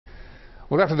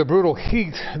Well, after the brutal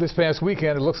heat this past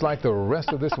weekend, it looks like the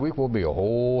rest of this week will be a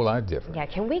whole lot different. Yeah,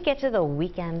 can we get to the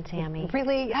weekend, Tammie?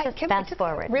 Really? Just fast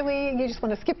forward. Really? You just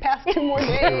want to skip past 2 more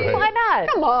days? Right. Why not?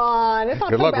 Come on. It's not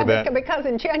Good so luck bad with that. because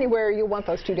in January you want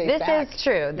those 2 days back. This is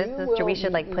true. This is true. We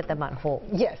should put them on hold.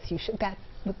 Yes, you should.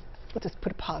 We'll just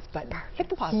put a pause button. Hit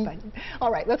the pause button.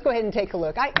 All right, let's go ahead and take a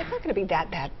look. It's not going to be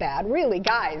that bad. Really,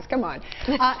 guys, come on.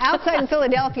 Outside in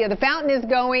Philadelphia, the fountain is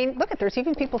going. Look, there's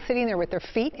even people sitting there with their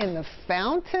feet in the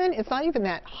fountain. It's not even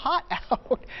that hot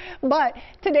out. But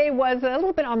today was a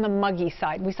little bit on the muggy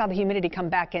side. We saw the humidity come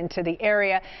back into the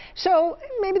area. So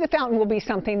maybe the fountain will be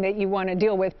something that you want to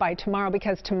deal with by tomorrow,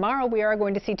 because tomorrow we are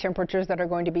going to see temperatures that are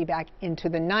going to be back into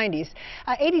the 90s.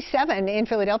 87 in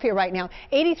Philadelphia right now,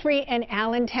 83 in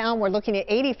Allentown. We're looking at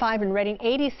 85 in Reading,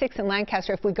 86 in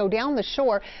Lancaster. If we go down the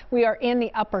shore, we are in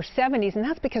the upper 70s, and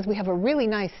that's because we have a really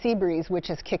nice sea breeze which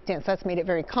has kicked in, so that's made it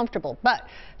very comfortable. But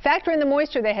factor in the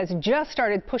moisture that has just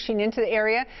started pushing into the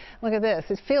area. Look at this.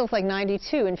 It feels like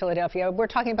 92 in Philadelphia. We're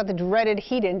talking about the dreaded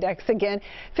heat index again.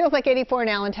 Feels like 84 in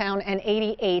Allentown and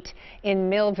 88 in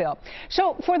Millville.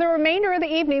 So for the remainder of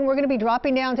the evening, we're going to be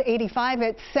dropping down to 85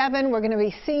 at 7. We're going to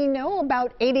be seeing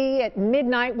about 80 at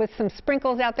midnight with some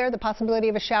sprinkles out there, the possibility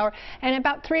of a shower. And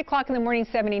about 3 o'clock in the morning,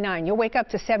 79. You'll wake up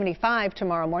to 75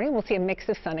 tomorrow morning. We'll see a mix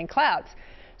of sun and clouds.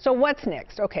 So what's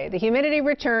next? Okay, the humidity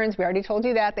returns. We already told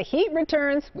you that. The heat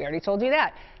returns. We already told you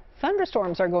that.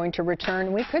 Thunderstorms are going to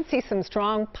return. We could see some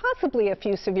strong, possibly a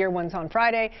few severe ones on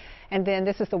Friday. And then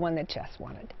this is the one that Jess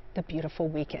wanted. The beautiful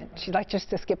weekend. She'd like just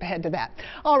to skip ahead to that.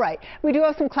 All right, we do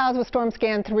have some clouds with storm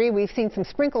scan 3. We've seen some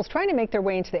sprinkles trying to make their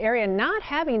way into the area, not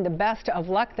having the best of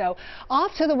luck though.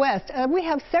 Off to the west, we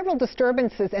have several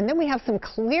disturbances, and then we have some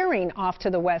clearing off to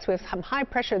the west. We have some high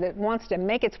pressure that wants to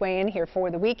make its way in here for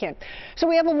the weekend. So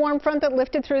we have a warm front that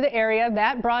lifted through the area.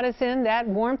 That brought us in that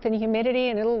warmth and humidity,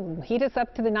 and it'll heat us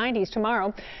up to the 90s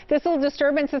tomorrow. This little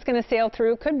disturbance is going to sail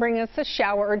through, could bring us a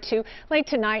shower or two late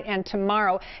tonight and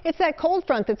tomorrow. It's that cold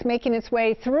front that's making its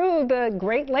way through the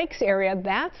Great Lakes area.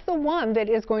 That's the one that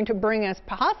is going to bring us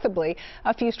possibly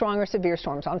a few stronger severe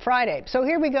storms on Friday. So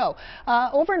here we go.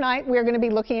 Overnight, we're going to be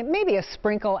looking at maybe a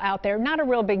sprinkle out there. Not a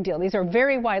real big deal. These are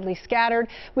very widely scattered.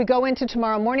 We go into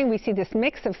tomorrow morning. We see this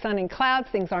mix of sun and clouds.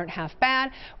 Things aren't half bad.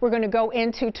 We're going to go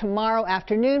into tomorrow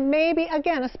afternoon. Maybe,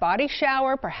 again, a spotty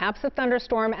shower, perhaps a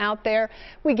thunderstorm out there.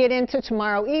 We get into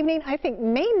tomorrow evening. I think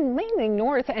mainly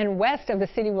north and west of the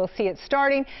city we'll see it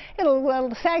starting.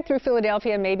 It'll sag through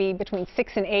Philadelphia maybe between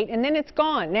 6 and 8, and then it's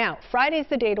gone. Now, Friday's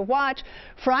the day to watch.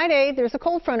 Friday, there's a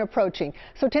cold front approaching.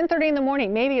 So 10:30 in the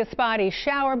morning, maybe a spotty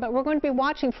shower, but we're going to be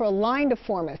watching for a line to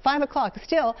form at 5 o'clock.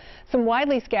 Still, some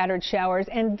widely scattered showers,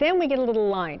 and then we get a little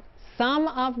line. Some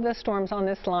of the storms on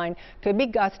this line could be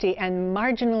gusty and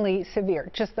marginally severe,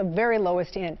 just the very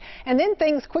lowest end. And then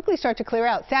things quickly start to clear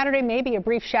out. Saturday, maybe a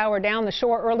brief shower down the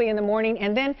shore early in the morning,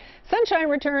 and then sunshine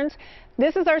returns.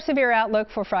 This is our severe outlook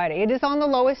for Friday. It is on the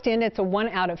lowest end. It's a 1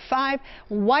 out of 5.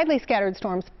 Widely scattered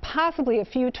storms, possibly a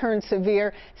few turn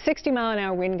severe,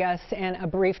 60-mile-an-hour wind gusts, and a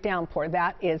brief downpour.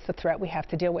 That is the threat we have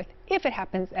to deal with if it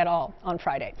happens at all on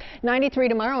Friday. 93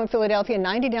 tomorrow in Philadelphia,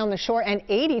 90 down the shore, and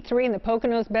 83 in the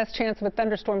Poconos. Best chance of a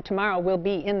thunderstorm tomorrow will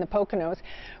be in the Poconos.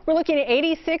 We're looking at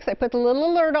 86. I put the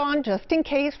little alert on just in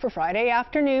case for Friday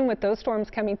afternoon with those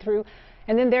storms coming through.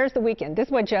 And then there's the weekend. This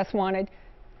is what Jess wanted,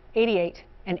 88.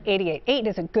 And 88. 8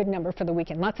 is a good number for the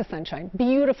weekend. Lots of sunshine.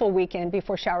 Beautiful weekend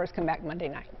before showers come back Monday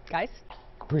night. Guys?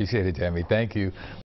 Appreciate it, Tammie. Thank you.